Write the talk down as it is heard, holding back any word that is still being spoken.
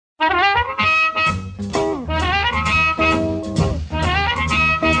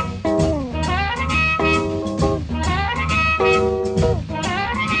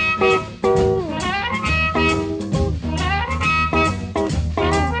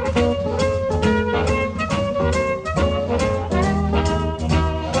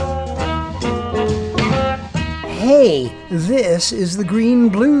Hey, this is the Green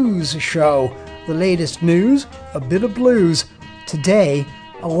Blues Show. The latest news, a bit of blues. Today,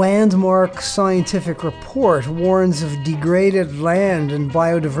 a landmark scientific report warns of degraded land and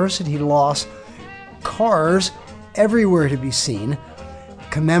biodiversity loss. Cars everywhere to be seen.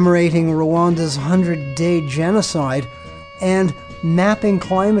 Commemorating Rwanda's 100-day genocide. And mapping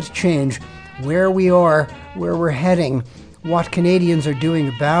climate change. Where we are, where we're heading, what Canadians are doing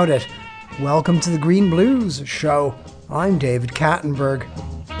about it. Welcome to the Green Blues Show. I'm David Kattenberg.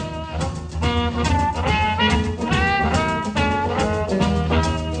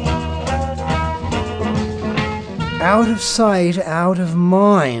 Out of sight, out of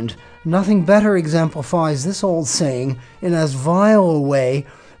mind. Nothing better exemplifies this old saying in as vile a way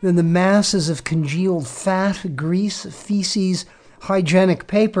than the masses of congealed fat, grease, feces, hygienic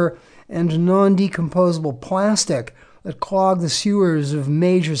paper, and non-decomposable plastic that clog the sewers of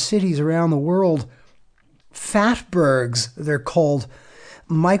major cities around the world. Fatbergs, they're called.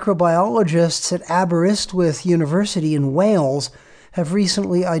 Microbiologists at Aberystwyth University in Wales have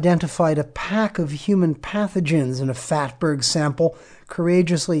recently identified a pack of human pathogens in a fatberg sample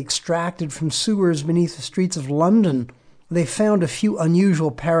courageously extracted from sewers beneath the streets of London. They found a few unusual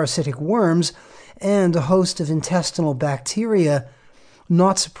parasitic worms and a host of intestinal bacteria.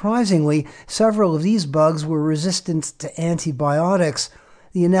 Not surprisingly, several of these bugs were resistant to antibiotics,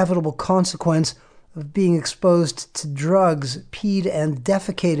 the inevitable consequence of being exposed to drugs peed and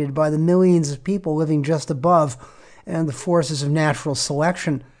defecated by the millions of people living just above and the forces of natural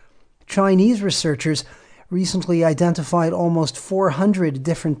selection. Chinese researchers recently identified almost 400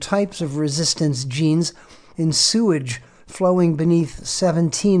 different types of resistance genes in sewage flowing beneath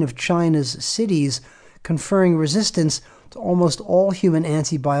 17 of China's cities, conferring resistance to almost all human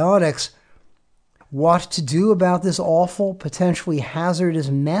antibiotics. What to do about this awful, potentially hazardous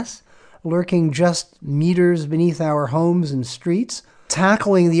mess lurking just meters beneath our homes and streets?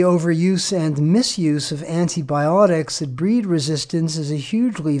 Tackling the overuse and misuse of antibiotics that breed resistance is a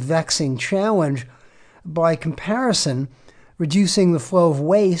hugely vexing challenge. By comparison, reducing the flow of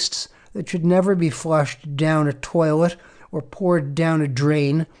wastes that should never be flushed down a toilet or poured down a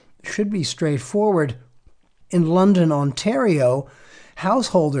drain should be straightforward. In London, Ontario,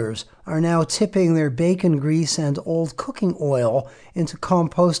 householders are now tipping their bacon grease and old cooking oil into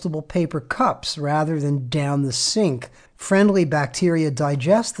compostable paper cups rather than down the sink. Friendly bacteria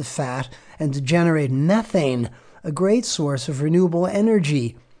digest the fat and generate methane, a great source of renewable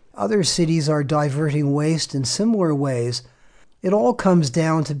energy. Other cities are diverting waste in similar ways. It all comes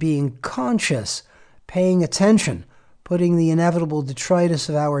down to being conscious, paying attention, putting the inevitable detritus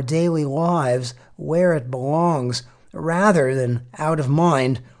of our daily lives where it belongs, rather than out of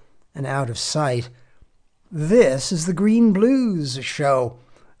mind and out of sight. This is the Green Blues Show.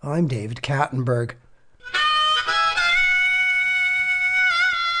 I'm David Kattenberg.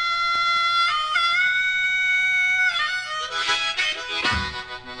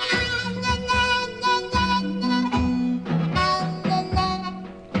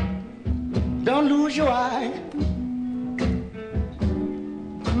 Don't lose your eye,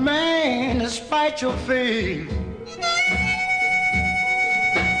 man, despite your faith.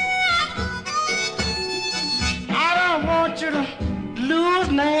 I don't want you to lose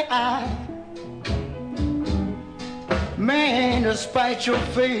no eye, man, despite your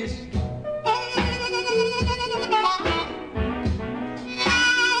face.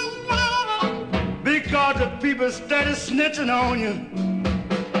 Because the people steady snitching on you,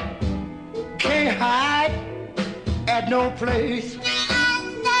 can't hide at no place.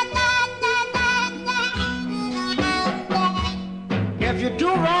 If you do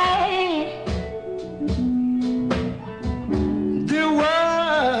wrong, the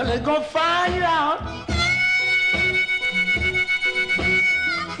world is gonna find you out.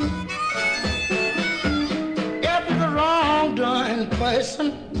 If you're the wrong-doing person,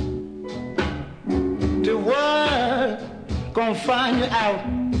 the world gonna find you out.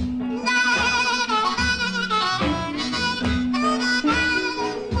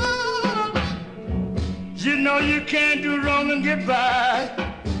 You know you can't do wrong and get by,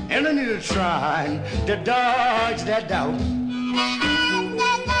 and I need to try to dodge that doubt.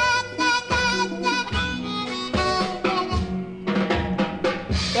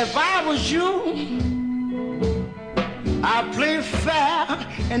 If I was you, I'd play fair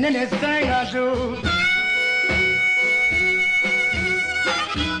in anything I do.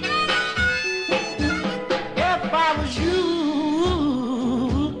 If I was you,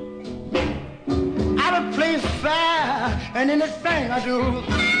 I'd play fair in anything I do.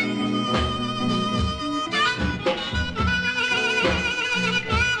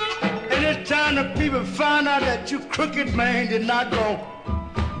 Anytime when the people found out that you crooked man did not go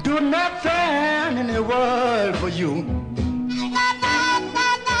do nothing in the world for you.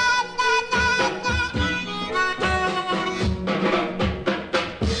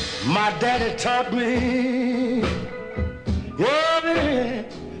 My daddy taught me ever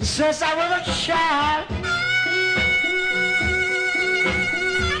since I was a child.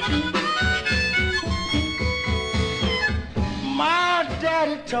 My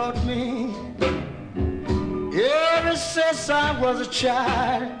daddy taught me ever since I was a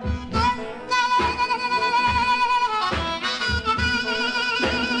child.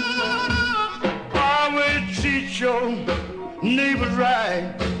 Always treat your neighbors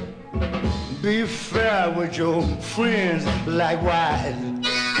right. Be fair with your friends likewise.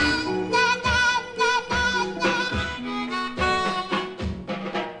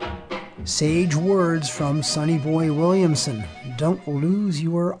 Sage words from Sonny Boy Williamson. Don't lose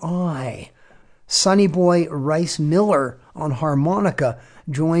your eye. Sonny Boy Rice Miller on harmonica,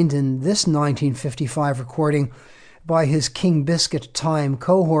 joined in this 1955 recording by his King Biscuit time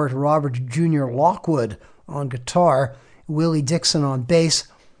cohort Robert Jr. Lockwood on guitar, Willie Dixon on bass,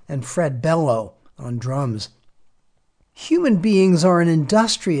 and Fred Bello on drums. Human beings are an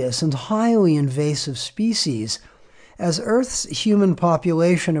industrious and highly invasive species. As Earth's human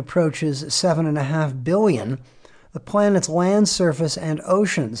population approaches 7.5 billion, the planet's land surface and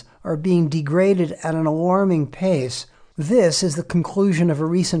oceans are being degraded at an alarming pace. This is the conclusion of a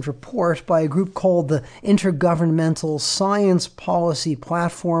recent report by a group called the Intergovernmental Science Policy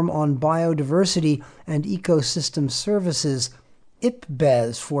Platform on Biodiversity and Ecosystem Services,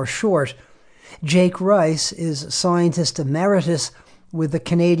 IPBES for short. Jake Rice is scientist emeritus with the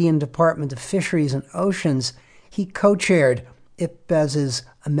Canadian Department of Fisheries and Oceans. He co-chaired IPBES's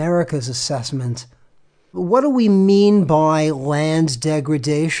America's Assessment. What do we mean by land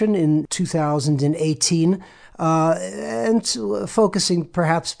degradation in 2018? And focusing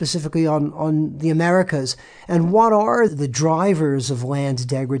perhaps specifically on the Americas. And what are the drivers of land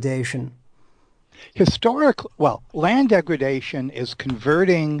degradation? Land degradation is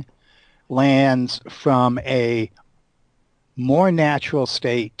converting lands from a more natural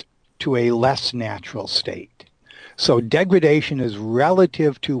state to a less natural state. So degradation is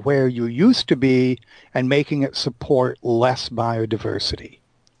relative to where you used to be and making it support less biodiversity.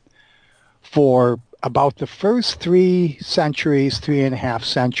 For about the first 3.5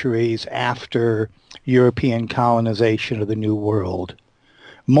 centuries after European colonization of the New World,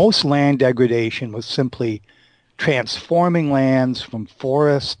 most land degradation was simply transforming lands from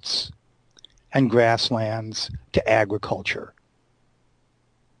forests and grasslands to agriculture.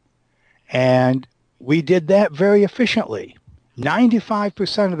 And we did that very efficiently.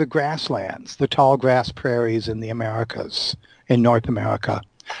 95% of the grasslands, the tall grass prairies in the Americas, in North America,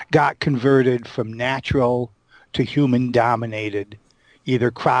 got converted from natural to human-dominated,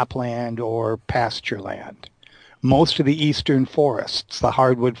 either cropland or pasture land. Most of the eastern forests, the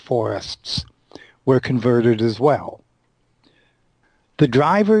hardwood forests, were converted as well. The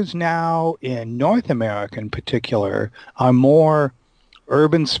drivers now in North America in particular are more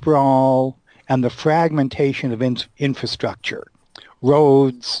urban sprawl and the fragmentation of infrastructure,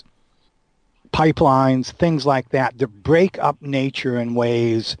 roads, pipelines, things like that break up nature in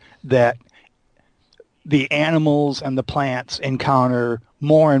ways that the animals and the plants encounter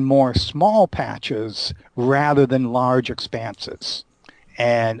more and more small patches rather than large expanses.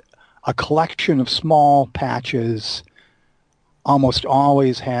 And a collection of small patches almost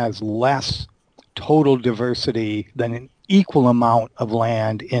always has less total diversity than an equal amount of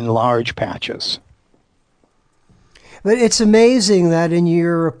land in large patches. But it's amazing that in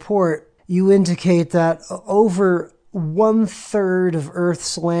your report you indicate that over 1/3 of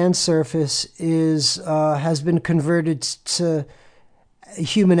Earth's land surface has been converted to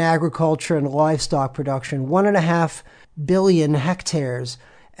human agriculture and livestock production. 1.5 billion hectares,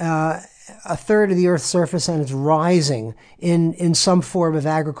 a third of the Earth's surface, and it's rising in some form of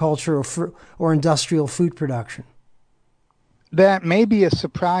agriculture or industrial food production. That may be a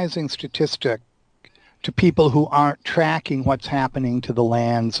surprising statistic to people who aren't tracking what's happening to the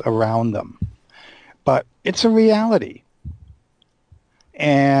lands around them. But it's a reality.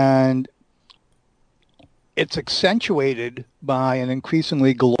 And it's accentuated by an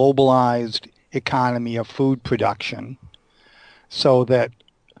increasingly globalized economy of food production, so that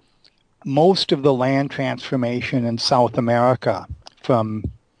most of the land transformation in South America from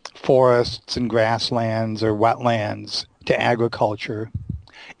forests and grasslands or wetlands to agriculture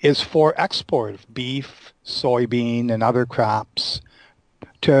is for export of beef, soybean, and other crops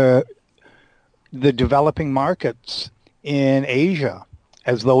to the developing markets in Asia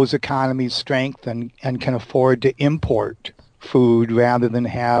as those economies strengthen and can afford to import food rather than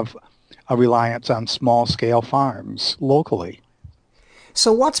have a reliance on small-scale farms locally.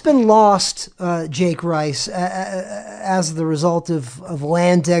 So what's been lost, Jake Rice, as the result of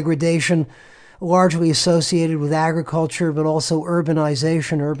land degradation, largely associated with agriculture, but also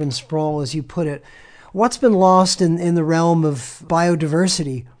urbanization, urban sprawl, as you put it? What's been lost in the realm of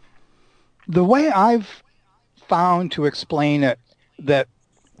biodiversity? The way I've found to explain it that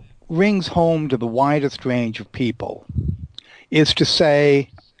rings home to the widest range of people is to say,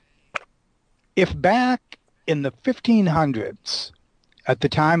 if back in the 1500s, at the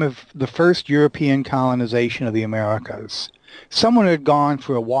time of the first European colonization of the Americas, someone had gone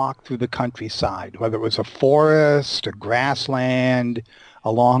for a walk through the countryside, whether it was a forest, a grassland,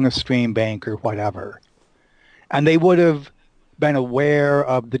 along a stream bank, or whatever, and they would have been aware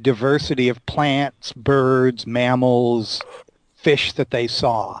of the diversity of plants, birds, mammals, fish that they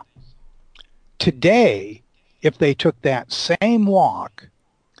saw. Today, if they took that same walk,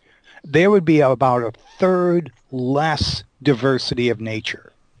 there would be about a third less diversity of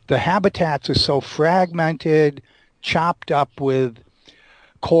nature. The habitats are so fragmented, chopped up with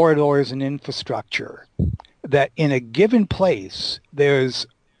corridors and infrastructure, that in a given place, there's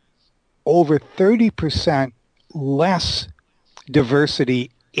over 30% less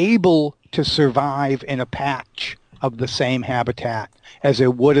diversity able to survive in a patch of the same habitat as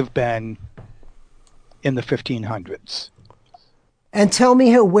there would have been in the 1500s. And tell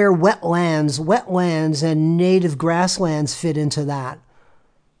me where wetlands and native grasslands fit into that.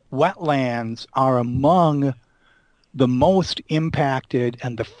 Wetlands are among the most impacted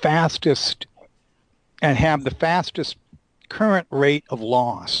and the fastest, and have the fastest current rate of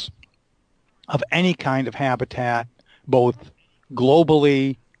loss of any kind of habitat, both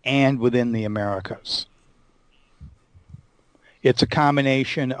globally and within the Americas. It's a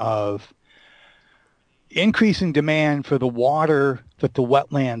combination of increasing demand for the water that the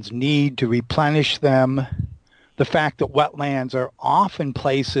wetlands need to replenish them, the fact that wetlands are often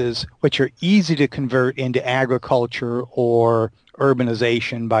places which are easy to convert into agriculture or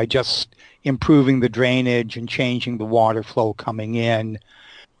urbanization by just improving the drainage and changing the water flow coming in.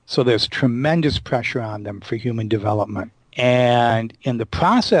 So there's tremendous pressure on them for human development. And in the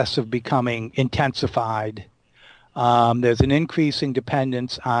process of becoming intensified, there's an increasing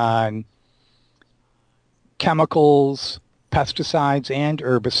dependence on chemicals, pesticides, and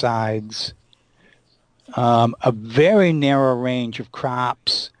herbicides, a very narrow range of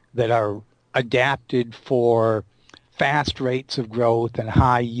crops that are adapted for fast rates of growth and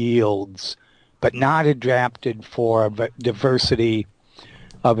high yields, but not adapted for a diversity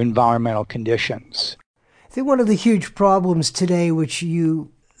of environmental conditions. I think one of the huge problems today, which the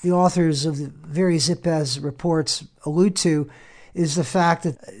authors of the various IPBES reports allude to, is the fact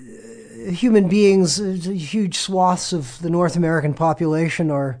that human beings, huge swaths of the North American population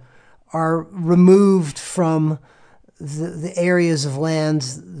are removed from the areas of land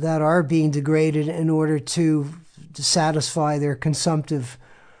that are being degraded in order to satisfy their consumptive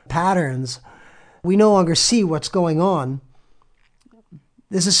patterns. We no longer see what's going on.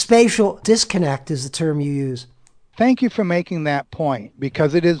 There's a spatial disconnect, is the term you use. Thank you for making that point,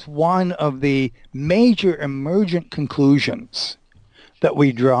 because it is one of the major emergent conclusions that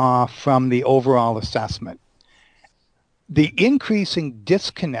we draw from the overall assessment. The increasing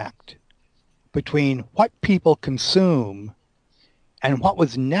disconnect between what people consume and what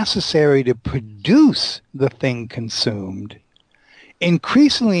was necessary to produce the thing consumed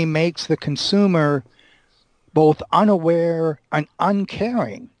increasingly makes the consumer both unaware and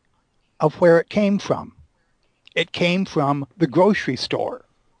uncaring of where it came from. It came from the grocery store,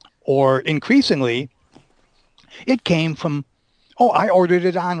 or increasingly, it came from, I ordered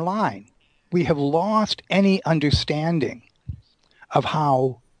it online. We have lost any understanding of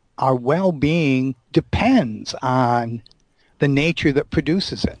how our well-being depends on the nature that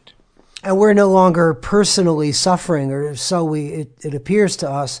produces it. And we're no longer personally suffering, or so it appears to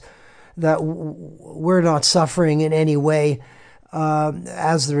us that we're not suffering in any way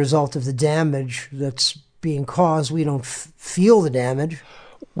as the result of the damage that's being caused. We don't feel the damage.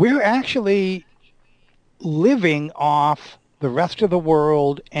 We're actually living off the rest of the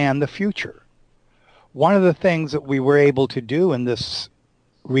world and the future. One of the things that we were able to do in this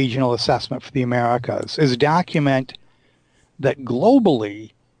regional assessment for the Americas is document that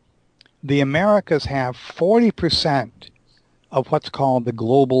globally, the Americas have 40% of what's called the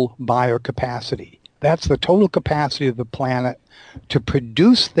global biocapacity. That's the total capacity of the planet to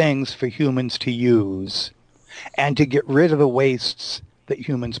produce things for humans to use and to get rid of the wastes that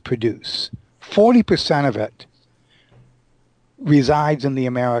humans produce. 40% of it resides in the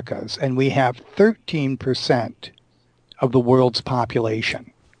Americas, and we have 13% of the world's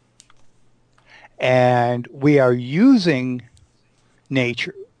population. And we are using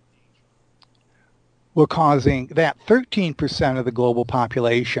nature. We're causing that 13% of the global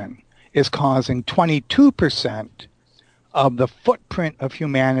population is causing 22% of the footprint of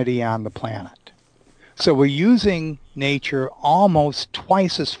humanity on the planet. So we're using nature almost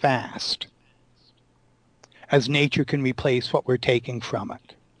twice as fast as nature can replace what we're taking from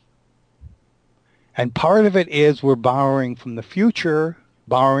it. And part of it is we're borrowing from the future,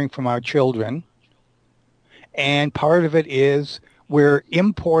 borrowing from our children, and part of it is we're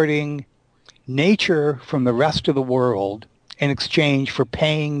importing nature from the rest of the world in exchange for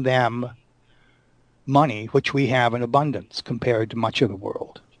paying them money, which we have in abundance compared to much of the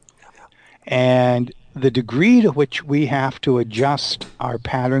world. And the degree to which we have to adjust our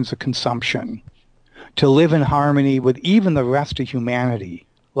patterns of consumption to live in harmony with even the rest of humanity,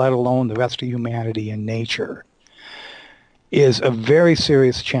 let alone the rest of humanity and nature, is a very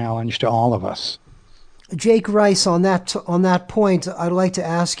serious challenge to all of us. Jake Rice, on that point, I'd like to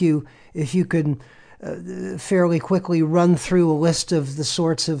ask you if you could fairly quickly run through a list of the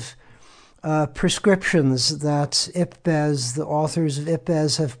sorts of prescriptions that IPBES, the authors of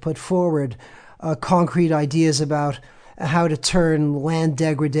IPBES, have put forward, concrete ideas about how to turn land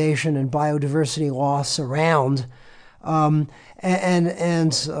degradation and biodiversity loss around. And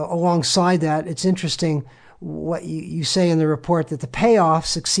alongside that, it's interesting what you say in the report that the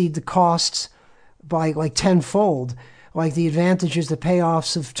payoffs exceed the costs by like tenfold. Like the advantages, the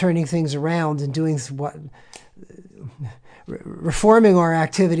payoffs of turning things around and doing what, reforming our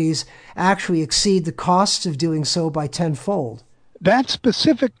activities actually exceed the costs of doing so by tenfold. That's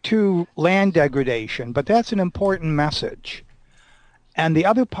specific to land degradation, but that's an important message. And the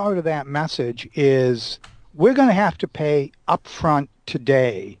other part of that message is we're going to have to pay upfront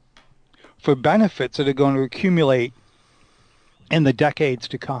today for benefits that are going to accumulate in the decades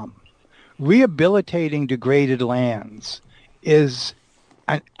to come. Rehabilitating degraded lands is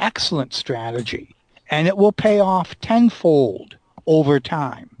an excellent strategy, and it will pay off tenfold over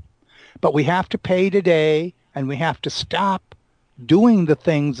time. But we have to pay today, and we have to stop doing the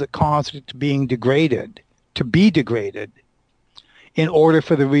things that caused it to be degraded, in order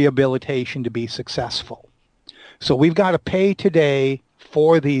for the rehabilitation to be successful. So we've got to pay today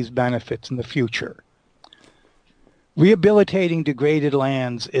for these benefits in the future. Rehabilitating degraded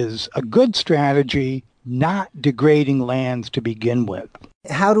lands is a good strategy, not degrading lands to begin with.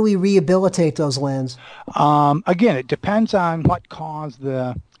 How do we rehabilitate those lands? Again, it depends on what caused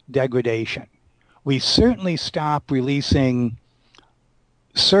the degradation. We certainly stop releasing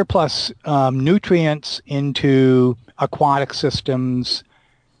surplus nutrients into aquatic systems.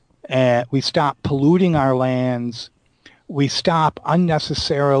 We stop polluting our lands. We stop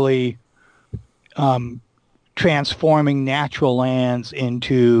unnecessarily transforming natural lands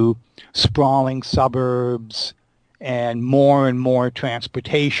into sprawling suburbs and more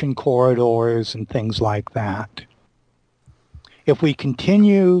transportation corridors and things like that. If we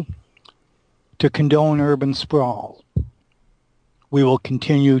continue to condone urban sprawl, we will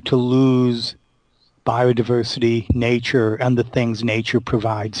continue to lose biodiversity, nature, and the things nature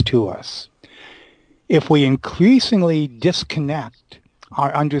provides to us. If we increasingly disconnect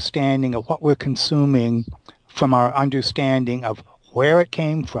our understanding of what we're consuming from our understanding of where it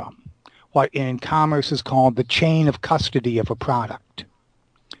came from, what in commerce is called the chain of custody of a product.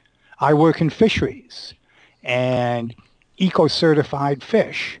 I work in fisheries, and eco-certified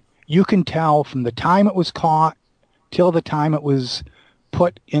fish, you can tell from the time it was caught till the time it was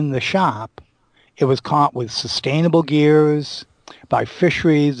put in the shop, it was caught with sustainable gears by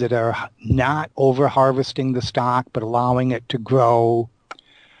fisheries that are not over-harvesting the stock but allowing it to grow.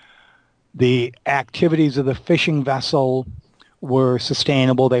 The activities of the fishing vessel were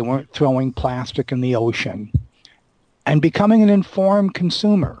sustainable. They weren't throwing plastic in the ocean. And becoming an informed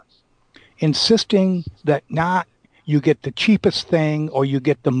consumer, insisting that not you get the cheapest thing or you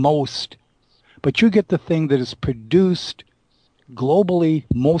get the most, but you get the thing that is produced globally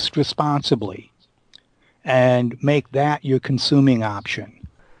most responsibly, and make that your consuming option.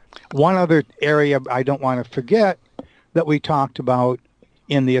 One other area I don't want to forget that we talked about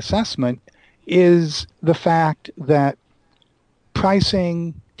in the assessment is the fact that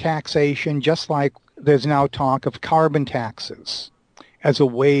pricing, taxation, just like there's now talk of carbon taxes as a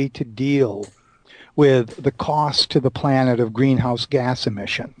way to deal with the cost to the planet of greenhouse gas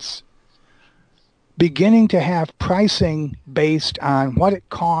emissions. Beginning to have pricing based on what it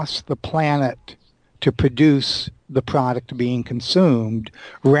costs the planet to produce the product being consumed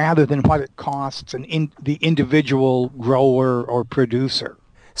rather than what it costs the individual grower or producer.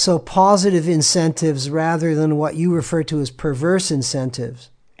 So positive incentives rather than what you refer to as perverse incentives.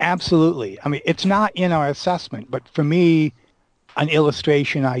 Absolutely. I mean, it's not in our assessment, but for me, an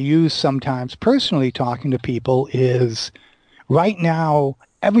illustration I use sometimes personally talking to people is right now,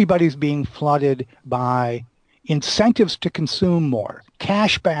 everybody's being flooded by incentives to consume more,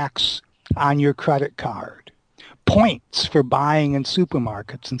 cashbacks on your credit card, points for buying in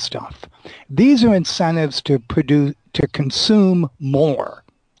supermarkets and stuff. These are incentives to consume more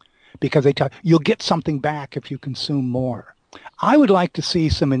because they you'll get something back if you consume more. I would like to see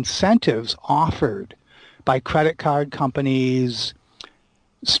some incentives offered by credit card companies,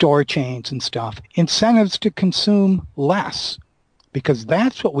 store chains and stuff, incentives to consume less, because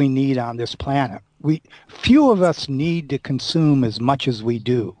that's what we need on this planet. Few of us need to consume as much as we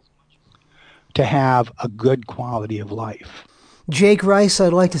do to have a good quality of life. Jake Rice,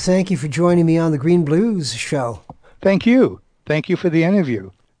 I'd like to thank you for joining me on the Green Blues show. Thank you. Thank you for the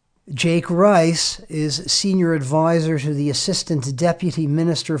interview. Jake Rice is Senior Advisor to the Assistant Deputy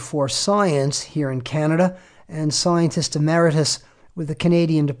Minister for Science here in Canada and Scientist Emeritus with the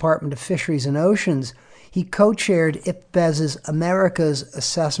Canadian Department of Fisheries and Oceans. He co-chaired IPBES's America's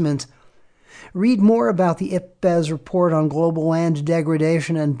assessment. Read more about the IPBES report on global land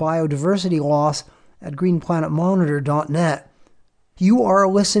degradation and biodiversity loss at greenplanetmonitor.net. You are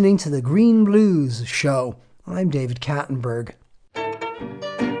listening to the Green Blues Show. I'm David Kattenberg.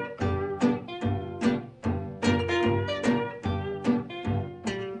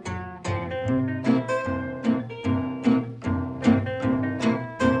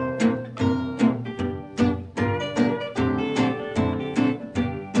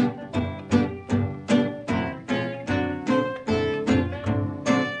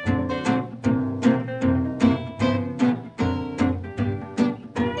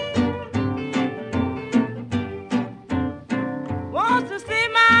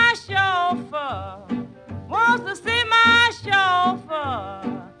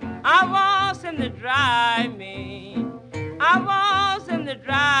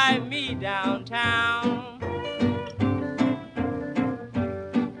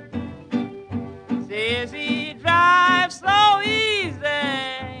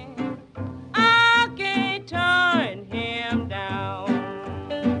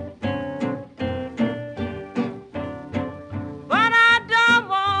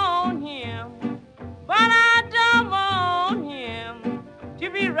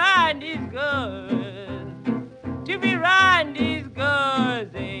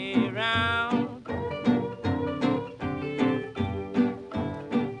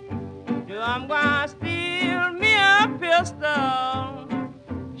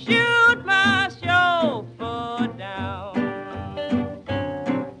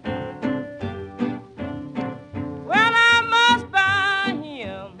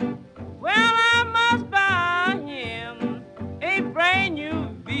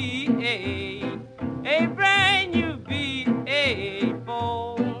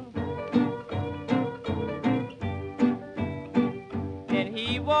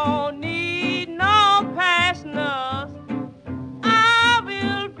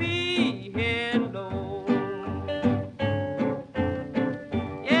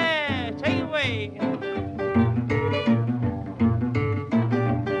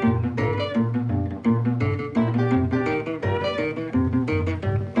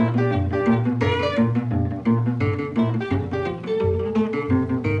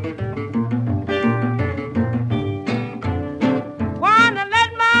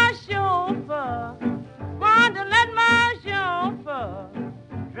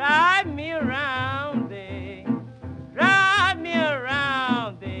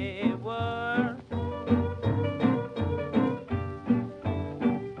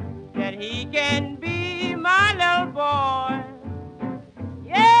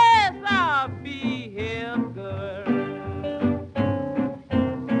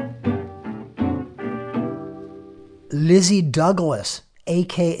 Lizzie Douglas,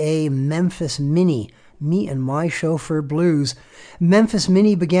 a.k.a. Memphis Minnie, Me and My Chauffeur Blues. Memphis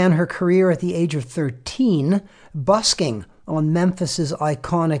Minnie began her career at the age of 13, busking on Memphis's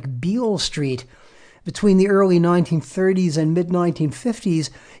iconic Beale Street. Between the early 1930s and mid-1950s,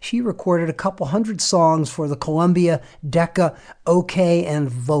 she recorded a couple hundred songs for the Columbia, Decca, OK, and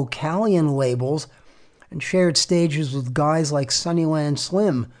Vocalion labels, and shared stages with guys like Sunnyland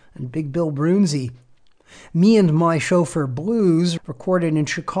Slim and Big Bill Broonzy. Me and My Chauffeur Blues, recorded in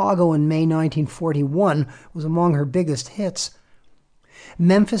Chicago in May 1941, was among her biggest hits.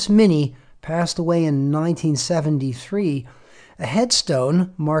 Memphis Minnie passed away in 1973. A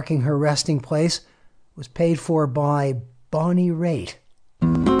headstone marking her resting place was paid for by Bonnie Raitt.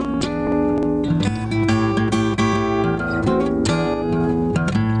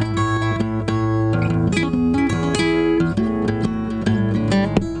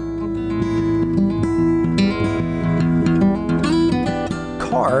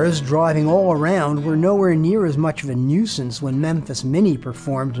 Cars driving all around were nowhere near as much of a nuisance when Memphis Minnie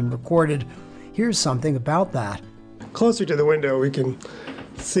performed and recorded. Here's something about that. Closer to the window, we can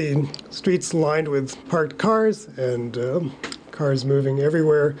see streets lined with parked cars and cars moving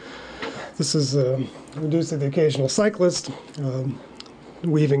everywhere. This is reduced to the occasional cyclist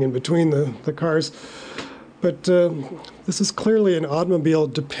weaving in between the cars. But this is clearly an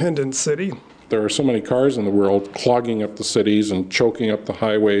automobile-dependent city. There are so many cars in the world clogging up the cities and choking up the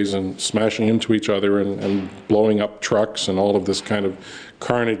highways and smashing into each other and blowing up trucks and all of this kind of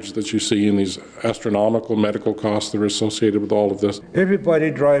carnage that you see in these astronomical medical costs that are associated with all of this.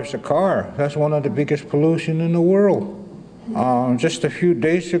 Everybody drives a car. That's one of the biggest pollution in the world. Just a few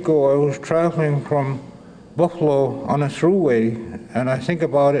days ago, I was traveling from Buffalo on a thruway, and I think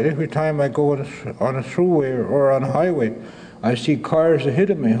about it every time I go on a thruway or on a highway. I see cars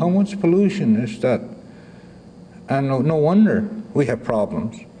ahead of me. How much pollution is that? And no wonder we have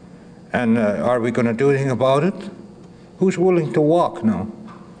problems. And are we going to do anything about it? Who's willing to walk now?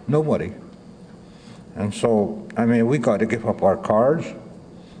 Nobody. And so, I mean, we got to give up our cars.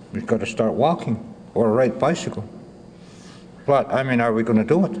 We've got to start walking or ride bicycle. But, I mean, are we going to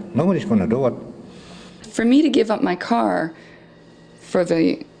do it? Nobody's going to do it. For me to give up my car for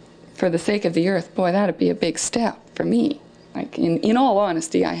the sake of the earth, boy, that'd be a big step for me. Like, in all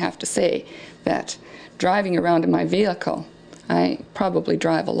honesty, I have to say that driving around in my vehicle, I probably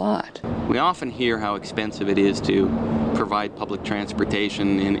drive a lot. We often hear how expensive it is to provide public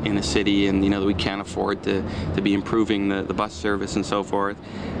transportation in a city, and that we can't afford to be improving the bus service and so forth.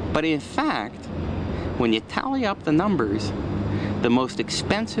 But in fact, when you tally up the numbers, the most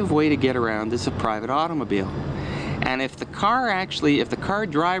expensive way to get around is a private automobile. And if the car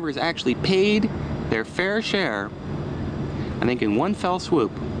drivers actually paid their fair share, I think in one fell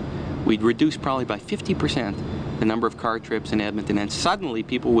swoop, we'd reduce probably by 50% the number of car trips in Edmonton, and suddenly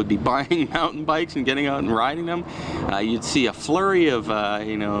people would be buying mountain bikes and getting out and riding them. You'd see a flurry of,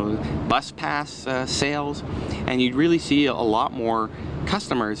 bus pass sales, and you'd really see a lot more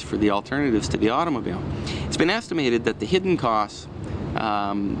customers for the alternatives to the automobile. It's been estimated that the hidden costs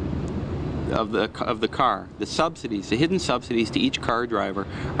of the car, the hidden subsidies to each car driver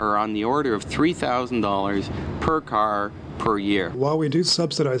are on the order of $3,000 per car per year. While we do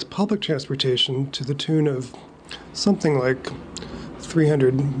subsidize public transportation to the tune of something like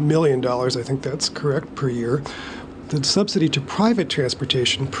 $300 million, I think that's correct, per year, the subsidy to private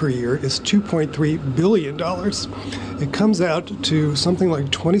transportation per year is $2.3 billion. It comes out to something like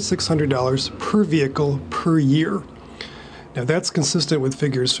 $2,600 per vehicle per year. Now that's consistent with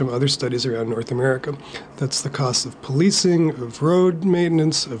figures from other studies around North America. That's the cost of policing, of road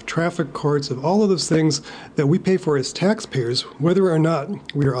maintenance, of traffic courts, of all of those things that we pay for as taxpayers, whether or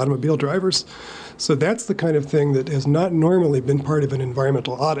not we are automobile drivers. So that's the kind of thing that has not normally been part of an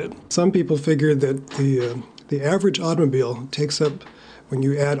environmental audit. Some people figure that the average automobile takes up, when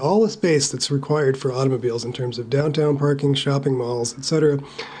you add all the space that's required for automobiles in terms of downtown parking, shopping malls, etc.,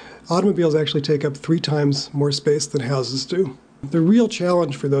 automobiles actually take up 3 times more space than houses do. The real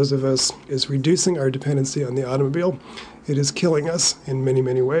challenge for those of us is reducing our dependency on the automobile. It is killing us in many,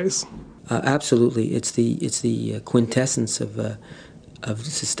 many ways. Absolutely. It's the quintessence of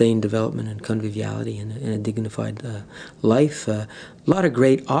sustained development and conviviality and a dignified life. A lot of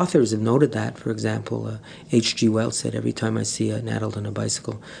great authors have noted that. For example, H.G. Wells said, "Every time I see an adult on a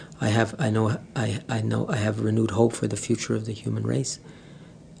bicycle, I know I have renewed hope for the future of the human race."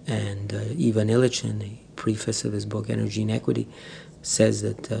 And Ivan Illich, in the preface of his book Energy and Equity, says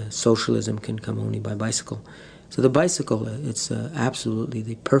that socialism can come only by bicycle. So the bicycle, it's absolutely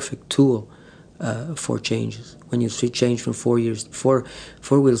the perfect tool for changes. When you see change from four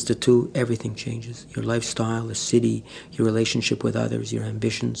wheels to 2, everything changes. Your lifestyle, the city, your relationship with others, your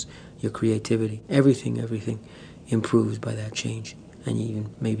ambitions, your creativity, everything improves by that change. And you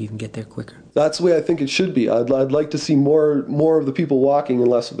maybe even get there quicker. That's the way I think it should be. I'd like to see more of the people walking and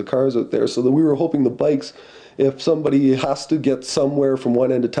less of the cars out there. So that we were hoping the bikes, if somebody has to get somewhere from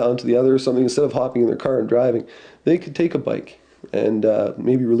one end of town to the other or something, instead of hopping in their car and driving, they could take a bike. and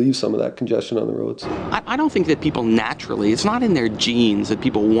maybe relieve some of that congestion on the roads. I don't think that people naturally, it's not in their genes that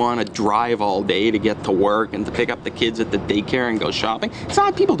people want to drive all day to get to work and to pick up the kids at the daycare and go shopping. It's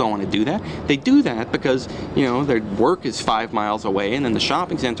not, people don't want to do that. They do that because, you know, their work is 5 miles away, and then the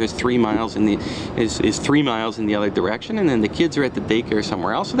shopping center is 3 miles in the is 3 miles in the other direction, and then the kids are at the daycare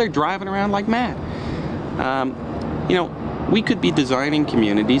somewhere else, so they're driving around like mad. You know, we could be designing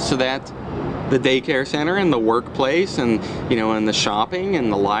communities so that the daycare center and the workplace and, you know, and the shopping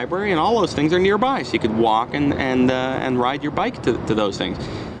and the library and all those things are nearby, so you could walk and ride your bike to those things.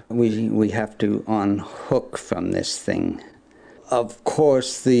 We have to unhook from this thing. Of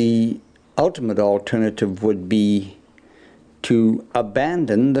course, the ultimate alternative would be to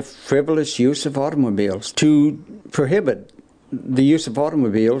abandon the frivolous use of automobiles, to prohibit the use of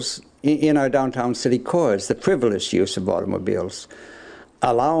automobiles in our downtown city cores, the frivolous use of automobiles,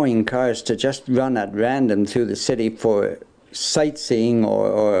 allowing cars to just run at random through the city for sightseeing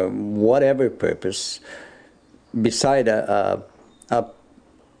or whatever purpose, beside a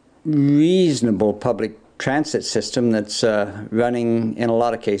reasonable public transit system that's running, in a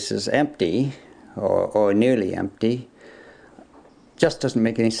lot of cases, empty or nearly empty, just doesn't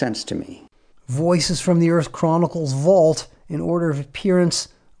make any sense to me. Voices from the Earth Chronicles vault, in order of appearance: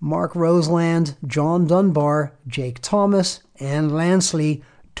 Mark Roseland, John Dunbar, Jake Thomas, Ann Lansley,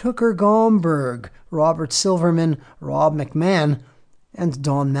 Tooker Gomberg, Robert Silverman, Rob McMahon, and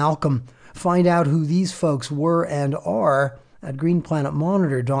Don Malcolm. Find out who these folks were and are at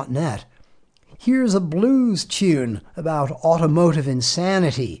greenplanetmonitor.net. Here's a blues tune about automotive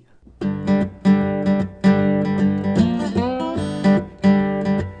insanity.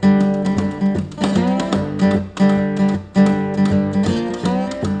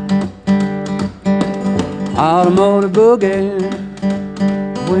 Automotive boogie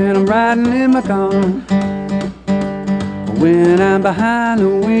when I'm riding in my car, when I'm behind the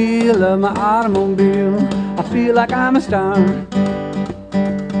wheel of my automobile, I feel like I'm a star.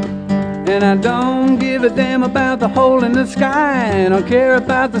 And I don't give a damn about the hole in the sky, I don't care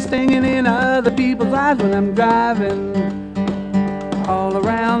about the stinging in other people's eyes when I'm driving all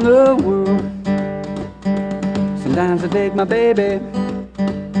around the world. Sometimes I take my baby,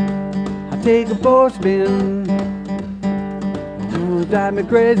 take a for a spin. Oh, drive me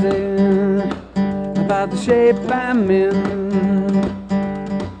crazy about the shape I'm in.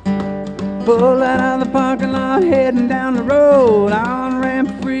 Pull out of the parking lot, heading down the road, on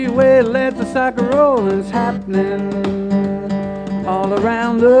ramp freeway, let the sucker roll. It's happening all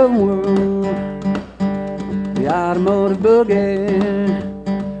around the world. The automotive boogie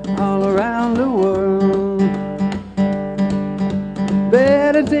all around the world.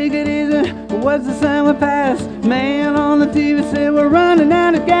 Better take it easy, what's the sign we pass? Man on the TV said we're running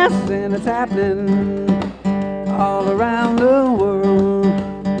out of gas, and it's happening all around the world.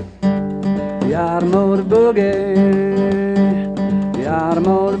 The automotive boogie, the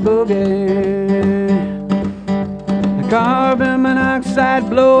automotive boogie. The carbon monoxide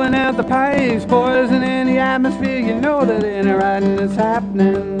blowing out the pipes, poison in the atmosphere, you know that ain't right, and it's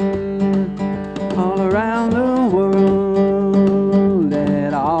happening all around the world.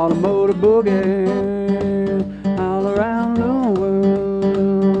 That automotive boogie all around the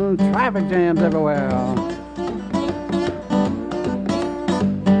world. Traffic jams everywhere.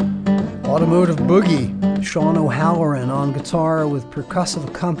 Automotive Boogie, Sean O'Halloran on guitar with percussive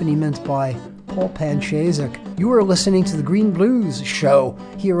accompaniment by Paul Panchazek. You are listening to the Green Blues Show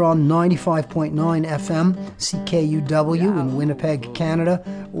here on 95.9 FM CKUW in Winnipeg, Canada,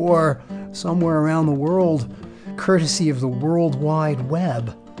 or somewhere around the world, courtesy of the World Wide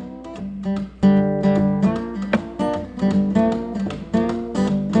Web.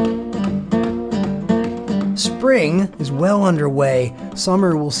 Spring is well underway.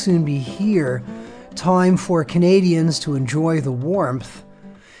 Summer will soon be here. Time for Canadians to enjoy the warmth.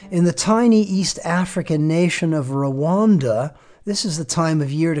 In the tiny East African nation of Rwanda, this is the time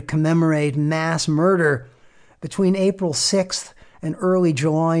of year to commemorate mass murder. Between April 6th and early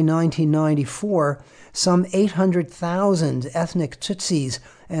July 1994, some 800,000 ethnic Tutsis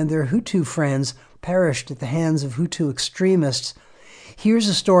and their Hutu friends perished at the hands of Hutu extremists. Here's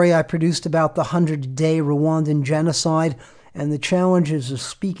a story I produced about the 100-day Rwandan genocide and the challenges of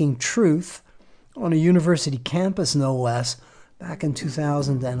speaking truth on a university campus, no less, back in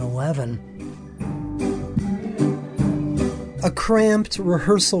 2011. A cramped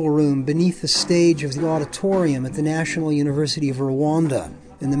rehearsal room beneath the stage of the auditorium at the National University of Rwanda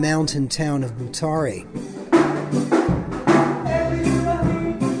in the mountain town of Butare.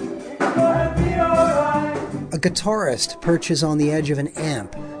 A guitarist perches on the edge of an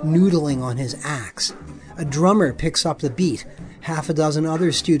amp, noodling on his axe. A drummer picks up the beat, Half a dozen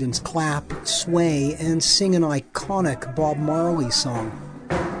other students clap, sway, and sing an iconic Bob Marley song.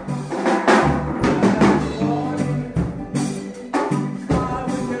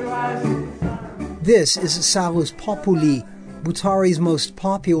 This is Salus Populi, Butari's most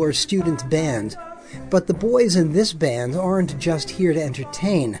popular student band. But the boys in this band aren't just here to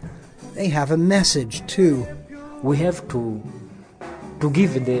entertain. They have a message, too. We have to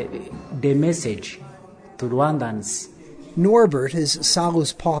give the message to Rwandans. Norbert is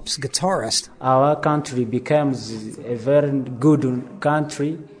Salus Pop's guitarist. Our country becomes a very good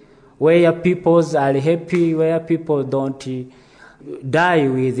country where people are happy, where people don't die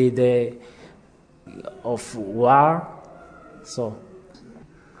with the of war. So,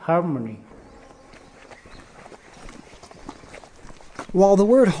 harmony. While the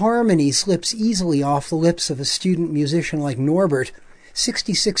word harmony slips easily off the lips of a student musician like Norbert,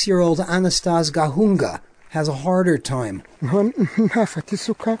 66-year-old Anastas Gahunga has a harder time. I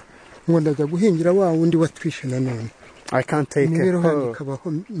can't take a hoe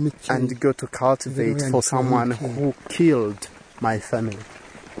and go to cultivate for someone who killed my family,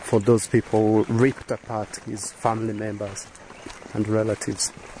 for those people who ripped apart his family members and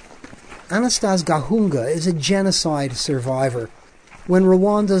relatives. Anastas Gahunga is a genocide survivor. When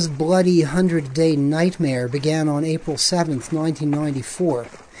Rwanda's bloody 100-day nightmare began on April 7th, 1994,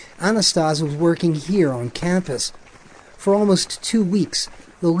 Anastas was working here on campus. For almost 2 weeks,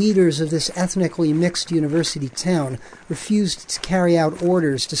 the leaders of this ethnically mixed university town refused to carry out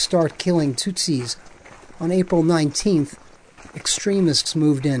orders to start killing Tutsis. On April 19th, extremists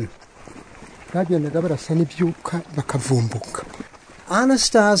moved in.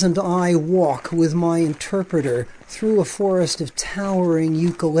 Anastas and I walk with my interpreter through a forest of towering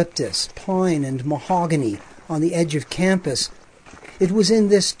eucalyptus, pine, and mahogany on the edge of campus. It was in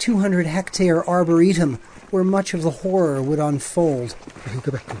this 200-hectare arboretum where much of the horror would unfold.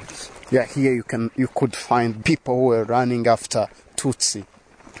 Yeah, here you could find people who were running after Tutsi.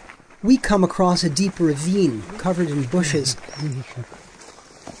 We come across a deep ravine covered in bushes.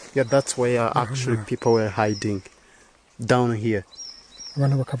 Yeah, that's where actually people were hiding, down here.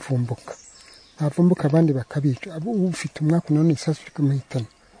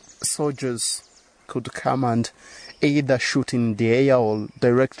 Soldiers could come and either shoot in the air or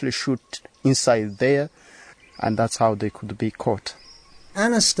directly shoot inside there, and that's how they could be caught.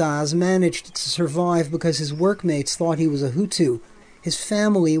 Anastas managed to survive because his workmates thought he was a Hutu. His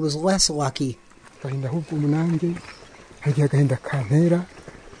family was less lucky.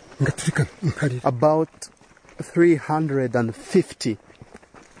 About 350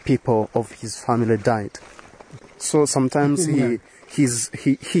 people of his family died. So sometimes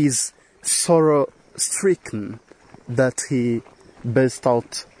he's sorrow-stricken that he burst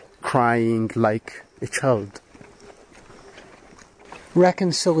out crying like a child.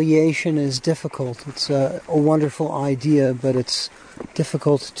 Reconciliation is difficult. It's a wonderful idea, but it's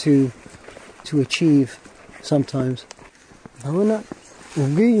difficult to achieve sometimes.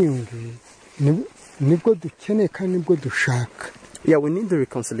 Yeah, we need the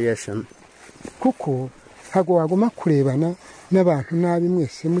reconciliation.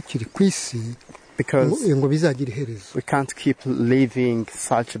 Because we can't keep living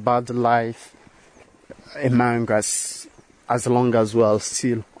such a bad life among us as long as we are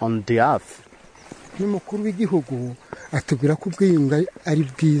still on the earth.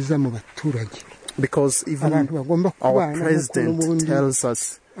 Because even our president tells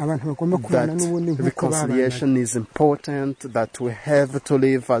us that reconciliation is important, that we have to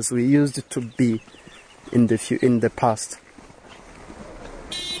live as we used to be in the past.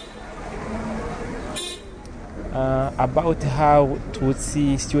 About how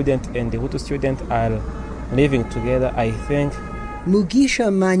Tutsi student and the Hutu student are living together, I think.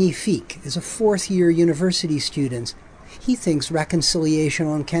 Mugisha Magnifique is a fourth-year university student. He thinks reconciliation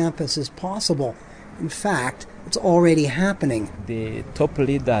on campus is possible. In fact, it's already happening. The top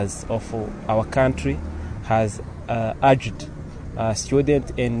leaders of our country has urged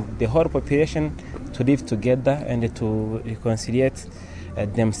students and the whole population to live together and to reconcile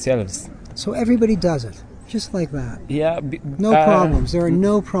themselves. So everybody does it, just like that. Yeah. No problems. There are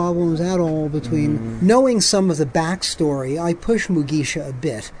no problems at all between... Knowing some of the backstory, I push Mugisha a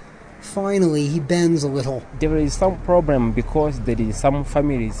bit. Finally, he bends a little. There is some problem because there is some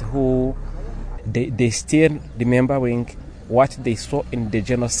families who they still remembering what they saw in the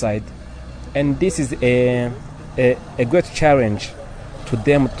genocide, and this is a great challenge to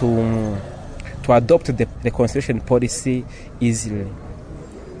them to adopt the reconciliation policy easily.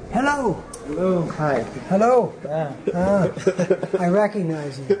 Hello. Hello. Hi. Hello. I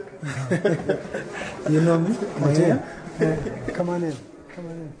recognize you. You know me? Yeah. Come on in.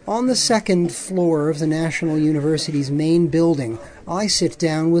 On the second floor of the National University's main building, I sit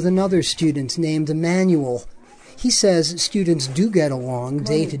down with another student named Emmanuel. He says students do get along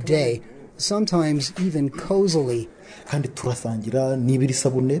day to day, sometimes even cozily. In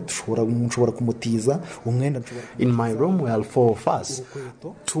my room we are 4 of us.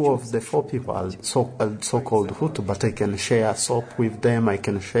 2 of the 4 people are so-called Hutu, but I can share soap with them, I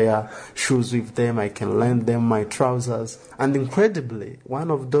can share shoes with them, I can lend them my trousers. And incredibly,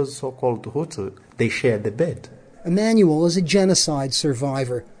 one of those so-called Hutu, they share the bed. Emmanuel is a genocide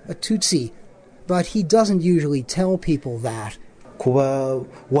survivor, a Tutsi, but he doesn't usually tell people that. That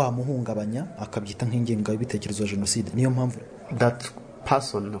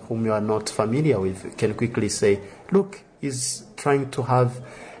person whom you are not familiar with can quickly say, look, he's trying to have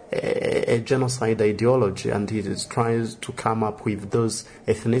a genocide ideology and he is trying to come up with those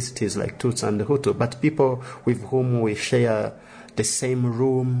ethnicities like Tutsi and Hutu. But people with whom we share the same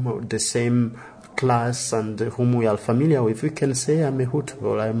room, the same class, and whom we are familiar with, we can say, I'm a Hutu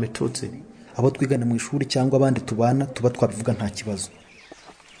or I'm a Tutsi.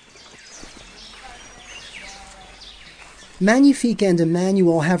 Magnifique and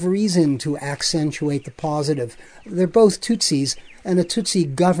Emmanuel have reason to accentuate the positive. They're both Tutsis, and a Tutsi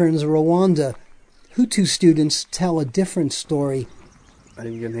governs Rwanda. Hutu students tell a different story.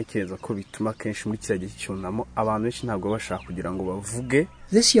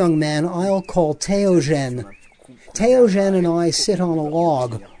 This young man I'll call Theogene. Theogene and I sit on a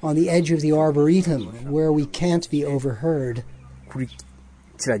log on the edge of the arboretum where we can't be overheard.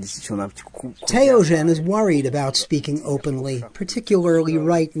 Theogene is worried about speaking openly, particularly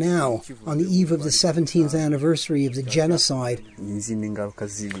right now, on the eve of the 17th anniversary of the genocide. So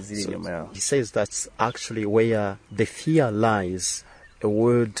he says that's actually where the fear lies.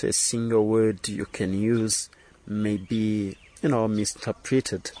 A single word you can use may be,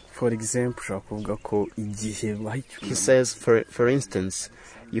 misinterpreted. For example, he says, for instance,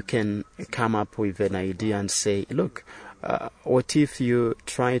 you can come up with an idea and say, look, what if you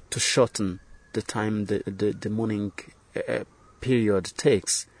try to shorten the time the mourning period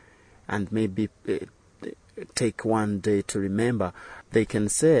takes and maybe take 1 day to remember? They can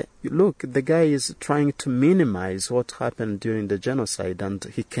say, look, the guy is trying to minimize what happened during the genocide and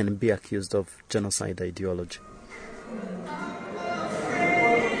he can be accused of genocide ideology.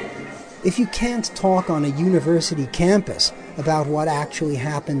 If you can't talk on a university campus about what actually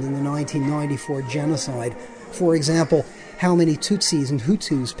happened in the 1994 genocide, for example, how many Tutsis and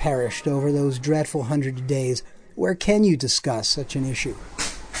Hutus perished over those dreadful 100 days, where can you discuss such an issue?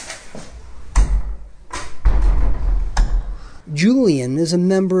 Julian is a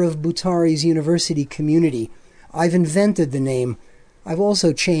member of Butari's university community. I've invented the name. I've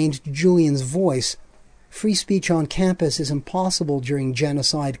also changed Julian's voice. Free speech on campus is impossible during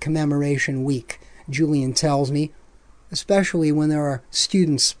Genocide Commemoration Week, Julian tells me, especially when there are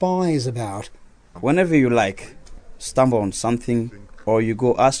student spies about. Whenever you stumble on something or you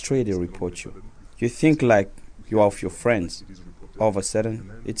go astray, they report you. You think you are with your friends. All of a sudden,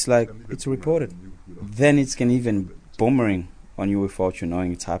 it's reported. Then it can even boomerang on you without you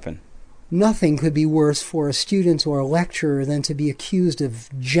knowing it's happened. Nothing could be worse for a student or a lecturer than to be accused of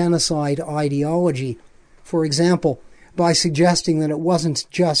genocide ideology. For example, by suggesting that it wasn't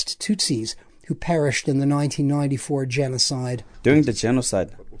just Tutsis who perished in the 1994 genocide. During the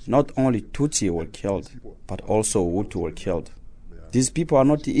genocide, not only Tutsi were killed, but also Hutu were killed. These people are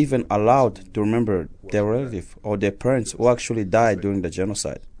not even allowed to remember their relative or their parents who actually died during the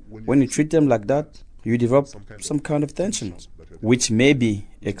genocide. When you treat them like that, you develop some kind of tension, which maybe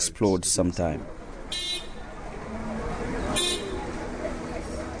explode sometime.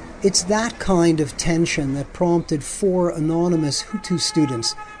 It's that kind of tension that prompted 4 anonymous Hutu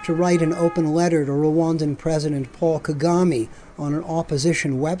students to write an open letter to Rwandan President Paul Kagame on an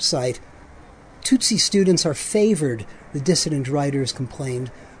opposition website. Tutsi students are favored, the dissident writers complained,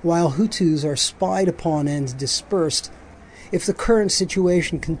 while Hutus are spied upon and dispersed. If the current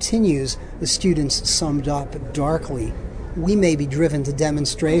situation continues, the students summed up darkly, we may be driven to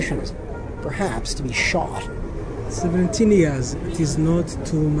demonstrations, perhaps to be shot. 17 years, it is not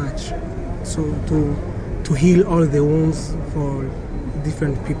too much to heal all the wounds for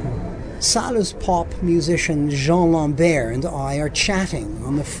different people. Salus pop musician Jean Lambert and I are chatting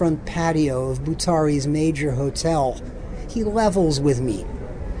on the front patio of Butari's major hotel. He levels with me.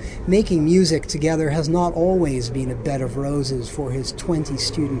 Making music together has not always been a bed of roses for his 20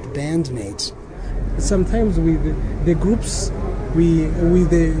 student bandmates. Sometimes with the groups, with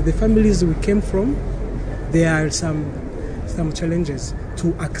the families we came from, there are some challenges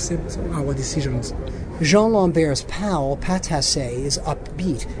to accept our decisions. Jean Lambert's pal, Patassé, is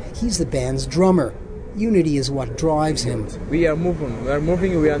upbeat. He's the band's drummer. Unity is what drives him. We are moving. We are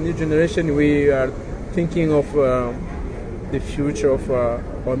a new generation. We are thinking of the future of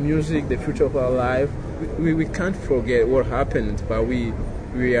our music, the future of our life. We can't forget what happened, but we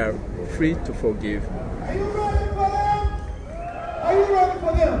are free to forgive. Are you ready for them? Are you ready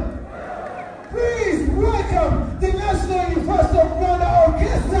for them? Please welcome the National University of Rwanda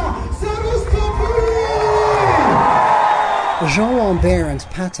Orchestra, Salus Jean Lambert and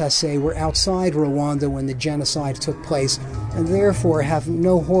Patassé were outside Rwanda when the genocide took place, and therefore have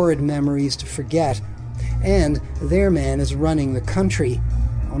no horrid memories to forget. And their man is running the country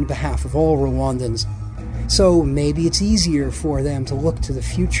on behalf of all Rwandans. So maybe it's easier for them to look to the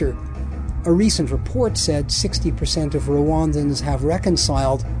future. A recent report said 60% of Rwandans have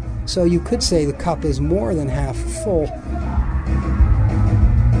reconciled, so you could say the cup is more than half full.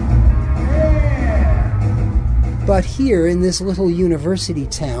 But here in this little university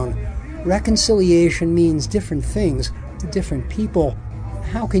town, reconciliation means different things to different people.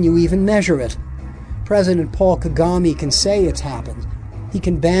 How can you even measure it? President Paul Kagame can say it's happened. He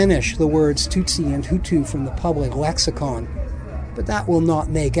can banish the words Tutsi and Hutu from the public lexicon. But that will not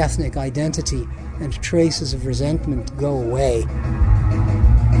make ethnic identity and traces of resentment go away.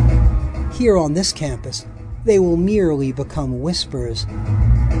 Here on this campus, they will merely become whispers.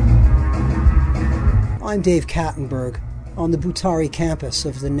 I'm Dave Kattenberg on the Butare campus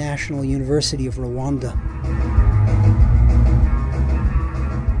of the National University of Rwanda.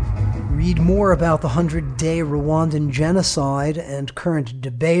 Read more about the 100-day Rwandan genocide and current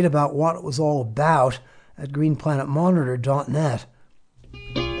debate about what it was all about at greenplanetmonitor.net.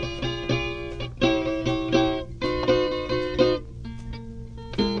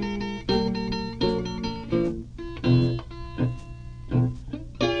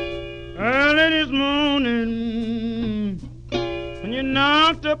 Early this morning, when you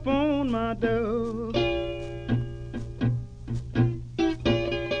knocked upon my door,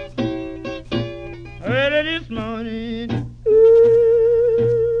 early this morning,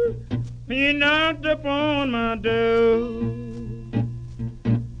 ooh, when you knocked upon my door,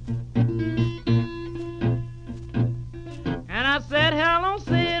 and I said, hello,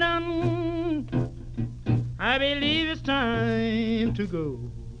 Satan, I believe it's time to go.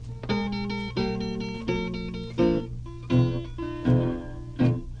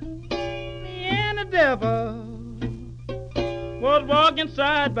 Devil was walking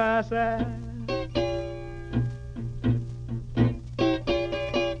side by side.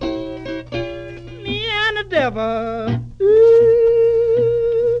 Me and the devil,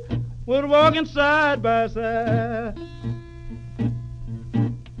 ooh, was walking side by side.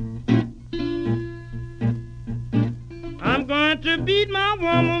 I'm going to beat my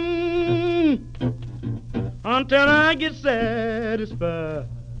woman until I get satisfied.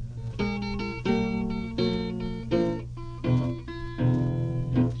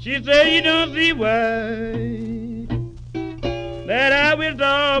 She said, you don't see why that I will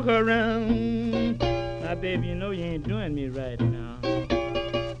dog her around. Now, baby, you know you ain't doing me right now.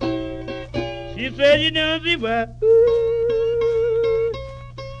 She said, you don't see why ooh,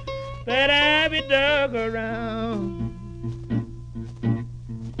 that I will dog her around.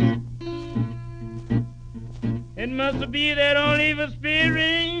 It must be that old evil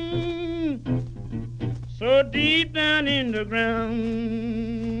spirit so deep down in the ground.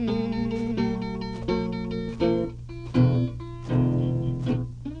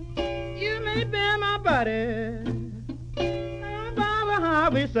 You may bear my body by the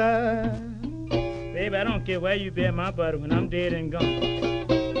highway side. Baby, I don't care where you bear my body when I'm dead and gone.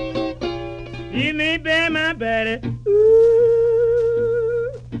 You may bear my body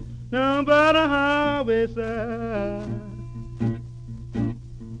ooh, down by the highway side.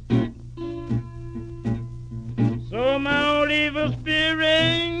 So my old evil spirit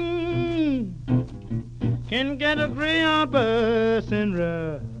can get a Greyhound bus and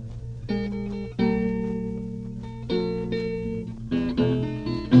ride.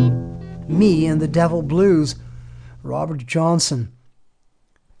 Me and the Devil Blues, Robert Johnson.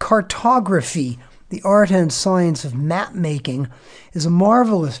 Cartography, the art and science of map making, is a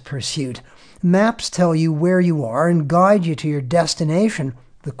marvelous pursuit. Maps tell you where you are and guide you to your destination,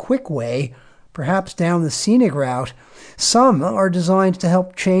 the quick way, perhaps down the scenic route. Some are designed to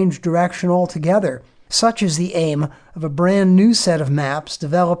help change direction altogether. Such is the aim of a brand new set of maps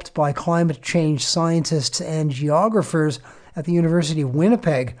developed by climate change scientists and geographers at the University of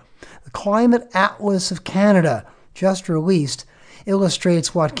Winnipeg. The Climate Atlas of Canada, just released,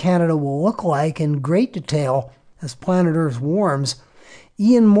 illustrates what Canada will look like in great detail as planet Earth warms.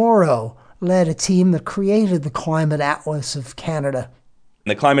 Ian Morrow led a team that created the Climate Atlas of Canada.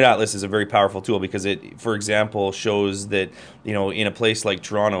 The Climate Atlas is a very powerful tool because it, for example, shows that, you know, in a place like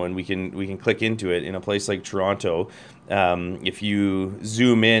Toronto, and we can click into it, in a place like Toronto, if you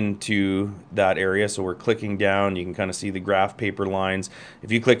zoom into that area, so we're clicking down, you can kind of see the graph paper lines.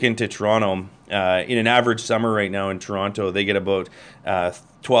 If you click into Toronto, in an average summer right now in Toronto, they get about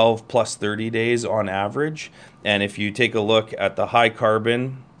 12 plus 30 days on average. And if you take a look at the high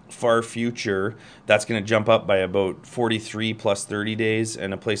carbon far future, that's going to jump up by about 43 plus 30 days,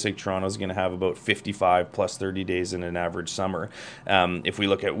 and a place like Toronto is going to have about 55 plus 30 days in an average summer. If we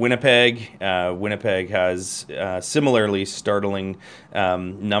look at Winnipeg, Winnipeg has similarly startling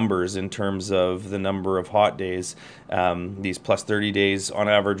numbers in terms of the number of hot days. These plus 30 days, on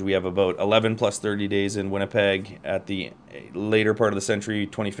average, we have about 11 plus 30 days in Winnipeg. At the later part of the century,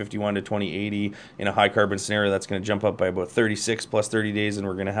 2051 to 2080, in a high carbon scenario, that's going to jump up by about 36 plus 30 days, and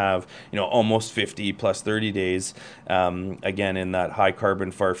we're going to have, you know, almost 50 plus 30 days, again, in that high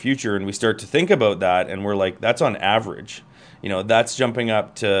carbon far future. And we start to think about that, and we're like, that's on average. You know, that's jumping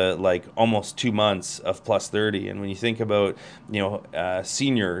up to like almost 2 months of plus 30. And when you think about, you know,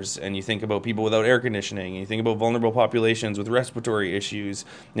 seniors, and you think about people without air conditioning, and you think about vulnerable populations with respiratory issues,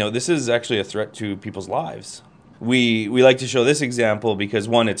 you know, this is actually a threat to people's lives. We like to show this example because,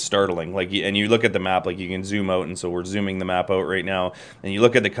 one, it's startling. Like, and you look at the map, like you can zoom out, and so we're zooming the map out right now, and you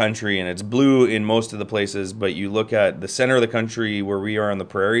look at the country, and it's blue in most of the places, but you look at the center of the country where we are on the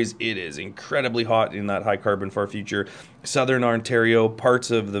prairies, it is incredibly hot in that high carbon far future. Southern Ontario,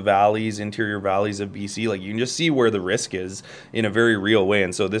 parts of the valleys, interior valleys of BC, like you can just see where the risk is in a very real way.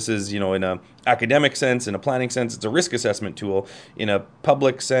 And so this is, you know, in a academic sense, in a planning sense, it's a risk assessment tool. In a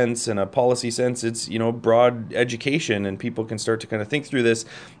public sense, in a policy sense, it's, you know, broad education, and people can start to kind of think through this.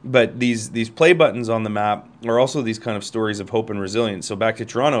 But these play buttons on the map are also these kind of stories of hope and resilience. So back to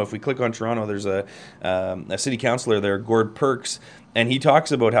Toronto, if we click on Toronto, there's a city councillor there, Gord Perks, and he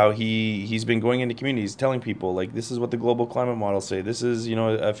talks about how he's been going into communities telling people, like, this is what the global climate models say. This is, you know,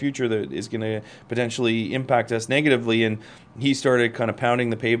 a future that is going to potentially impact us negatively. And he started kind of pounding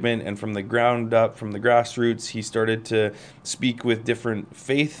the pavement, and from the ground up, from the grassroots, he started to speak with different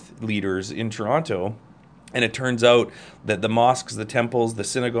faith leaders in Toronto. And it turns out that the mosques, the temples, the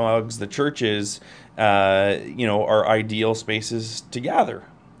synagogues, the churches, you know, are ideal spaces to gather.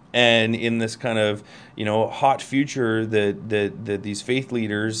 And in this kind of, you know, hot future that these faith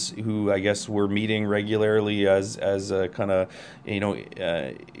leaders, who I guess were meeting regularly as a kind of, you know,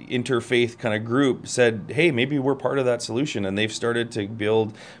 interfaith kind of group, said, hey, maybe we're part of that solution. And they've started to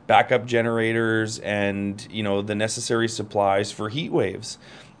build backup generators and, you know, the necessary supplies for heat waves.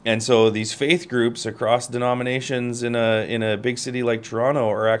 And so these faith groups across denominations in a big city like Toronto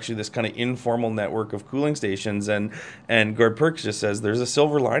are actually this kind of informal network of cooling stations. And Gord Perks just says there's a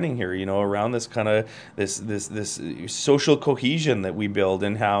silver lining here, you know, around this kind of this social cohesion that we build,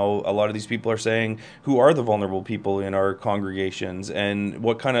 and how a lot of these people are saying, who are the vulnerable people in our congregations, and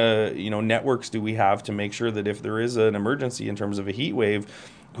what kind of, you know, networks do we have to make sure that if there is an emergency in terms of a heat wave,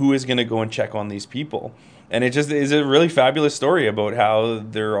 who is going to go and check on these people? And it just is a really fabulous story about how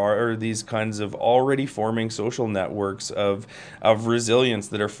there are these kinds of already forming social networks of resilience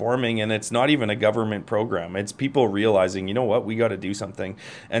that are forming, and it's not even a government program. It's people realizing, you know what, we got to do something.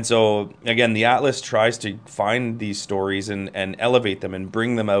 And so, again, the Atlas tries to find these stories and elevate them and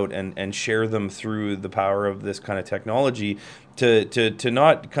bring them out and share them through the power of this kind of technology, to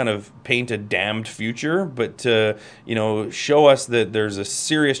not kind of paint a damned future, but to, you know, show us that there's a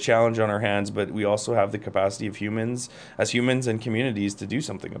serious challenge on our hands, but we also have the capacity of humans and communities to do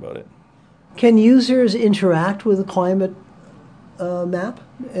something about it. Can users interact with the climate map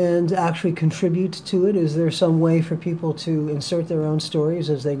and actually contribute to it? Is there some way for people to insert their own stories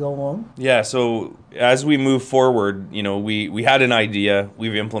as they go along? Yeah, so as we move forward, you know, we had an idea.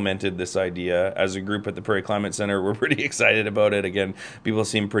 We've implemented this idea as a group at the Prairie Climate Center. We're pretty excited about it. Again, people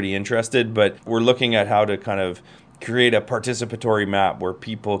seem pretty interested, but we're looking at how to kind of create a participatory map where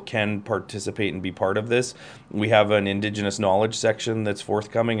people can participate and be part of this. We have an Indigenous knowledge section that's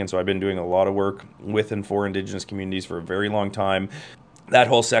forthcoming, and so I've been doing a lot of work with and for Indigenous communities for a very long time. That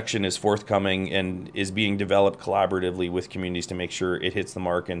whole section is forthcoming and is being developed collaboratively with communities to make sure it hits the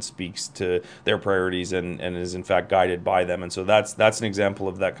mark and speaks to their priorities and is in fact guided by them. And so that's an example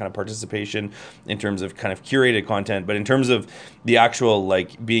of that kind of participation in terms of kind of curated content. But in terms of the actual,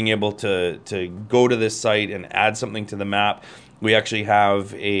 like, being able to go to this site and add something to the map, We actually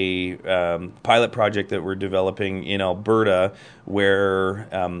have a pilot project that we're developing in Alberta where,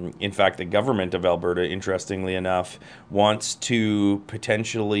 in fact, the government of Alberta, interestingly enough, wants to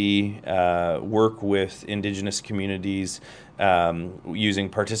potentially work with Indigenous communities using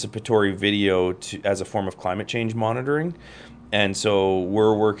participatory video as a form of climate change monitoring. And so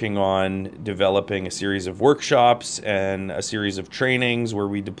we're working on developing a series of workshops and a series of trainings where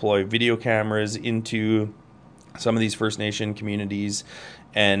we deploy video cameras into some of these First Nation communities,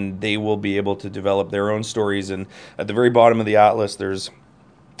 and they will be able to develop their own stories. And at the very bottom of the atlas, there's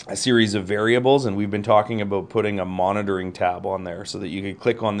a series of variables, and we've been talking about putting a monitoring tab on there so that you could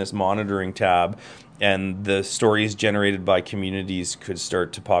click on this monitoring tab and the stories generated by communities could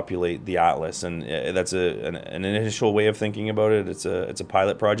start to populate the atlas. And that's an initial way of thinking about it. It's a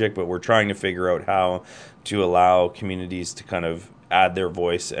pilot project, but we're trying to figure out how to allow communities to kind of add their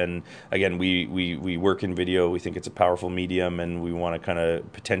voice. And again, we work in video. We think it's a powerful medium, and we want to kind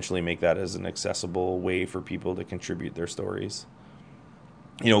of potentially make that as an accessible way for people to contribute their stories.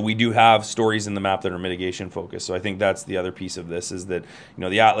 You know, we do have stories in the map that are mitigation focused. So I think that's the other piece of this, is that, you know,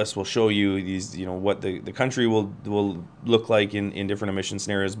 the atlas will show you these, you know, what the country will look like in different emission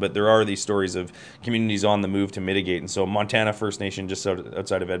scenarios. But there are these stories of communities on the move to mitigate. And so Montana First Nation, just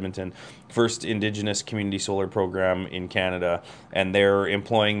outside of Edmonton, first Indigenous community solar program in Canada, and they're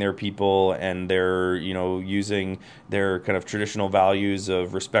employing their people, and they're, you know, using their kind of traditional values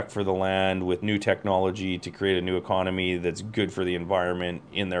of respect for the land with new technology to create a new economy that's good for the environment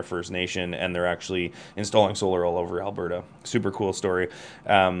in their First Nation, and they're actually installing solar all over Alberta. Super cool story.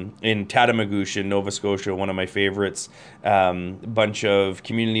 In Tatamagouche in Nova Scotia, one of my favorites, bunch of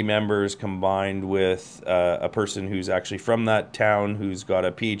community members combined with a person who's actually from that town, who's got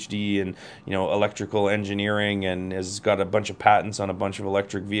a PhD in, you know, electrical engineering and has got a bunch of patents on a bunch of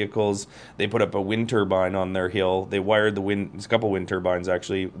electric vehicles. They put up a wind turbine on their hill. They wired a couple wind turbines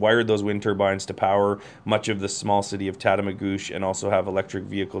actually, wired those wind turbines to power much of the small city of Tatamagouche, and also have electric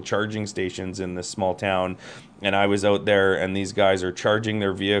vehicle charging stations in this small town. And I was out there, and these guys are charging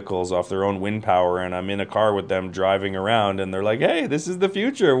their vehicles off their own wind power, and I'm in a car with them driving around, and they're like, hey, this is the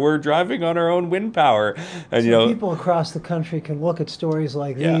future. We're driving on our own wind power. And, so you know, people across the country can look at stories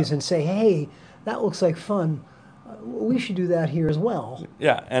like these and say, hey, that looks like fun. We should do that here as well.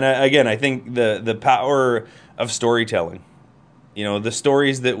 Yeah, and again, I think the power of storytelling. You know, the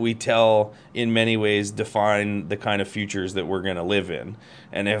stories that we tell in many ways define the kind of futures that we're going to live in.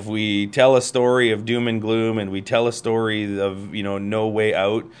 And if we tell a story of doom and gloom, and we tell a story of, you know, no way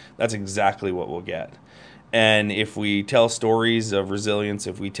out, that's exactly what we'll get. And if we tell stories of resilience,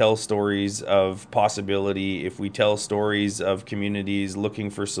 if we tell stories of possibility, if we tell stories of communities looking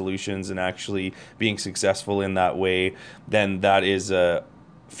for solutions and actually being successful in that way, then that is a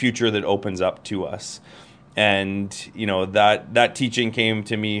future that opens up to us. And, you know, that teaching came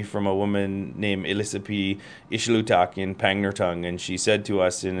to me from a woman named Elisappi Ishilutak in Pangnirtung, and she said to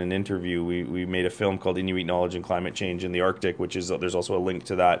us in an interview, we made a film called Inuit Knowledge and Climate Change in the Arctic, which is, there's also a link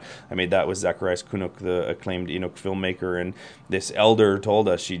to that. I made that with Zacharias Kunuk, the acclaimed Inuk filmmaker, and this elder told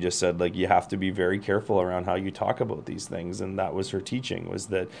us, she just said, like, you have to be very careful around how you talk about these things. And that was her teaching, was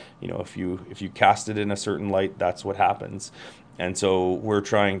that, you know, if you cast it in a certain light, that's what happens. And so we're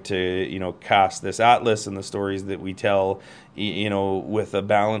trying to, you know, cast this atlas and the stories that we tell, you know, with a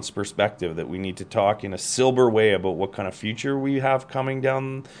balanced perspective, that we need to talk in a sober way about what kind of future we have coming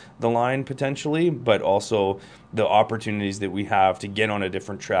down the line potentially, but also the opportunities that we have to get on a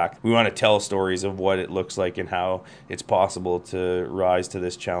different track. We want to tell stories of what it looks like and how it's possible to rise to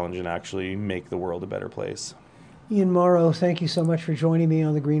this challenge and actually make the world a better place. Ian Morrow, thank you so much for joining me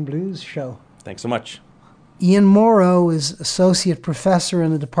on the Green Blues Show. Thanks so much. Ian Morrow is Associate Professor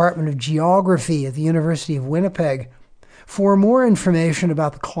in the Department of Geography at the University of Winnipeg. For more information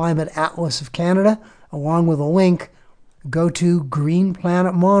about the Climate Atlas of Canada, along with a link, go to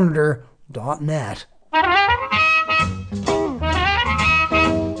greenplanetmonitor.net.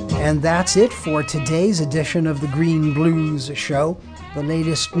 And that's it for today's edition of the Green Blues Show. The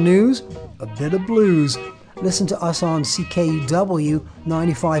latest news, a bit of blues. Listen to us on CKUW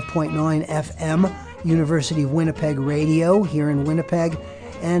 95.9 FM, University of Winnipeg Radio here in Winnipeg,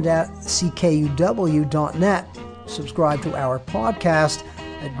 and at ckuw.net. Subscribe to our podcast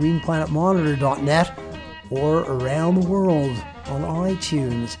at greenplanetmonitor.net or around the world on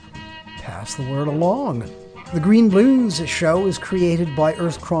iTunes. Pass the word along. The Green Blues Show is created by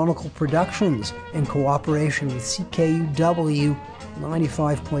Earth Chronicle Productions in cooperation with CKUW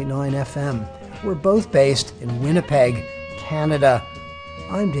 95.9 FM. We're both based in Winnipeg, Canada.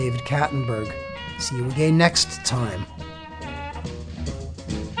 I'm David Kattenberg. See you again next time.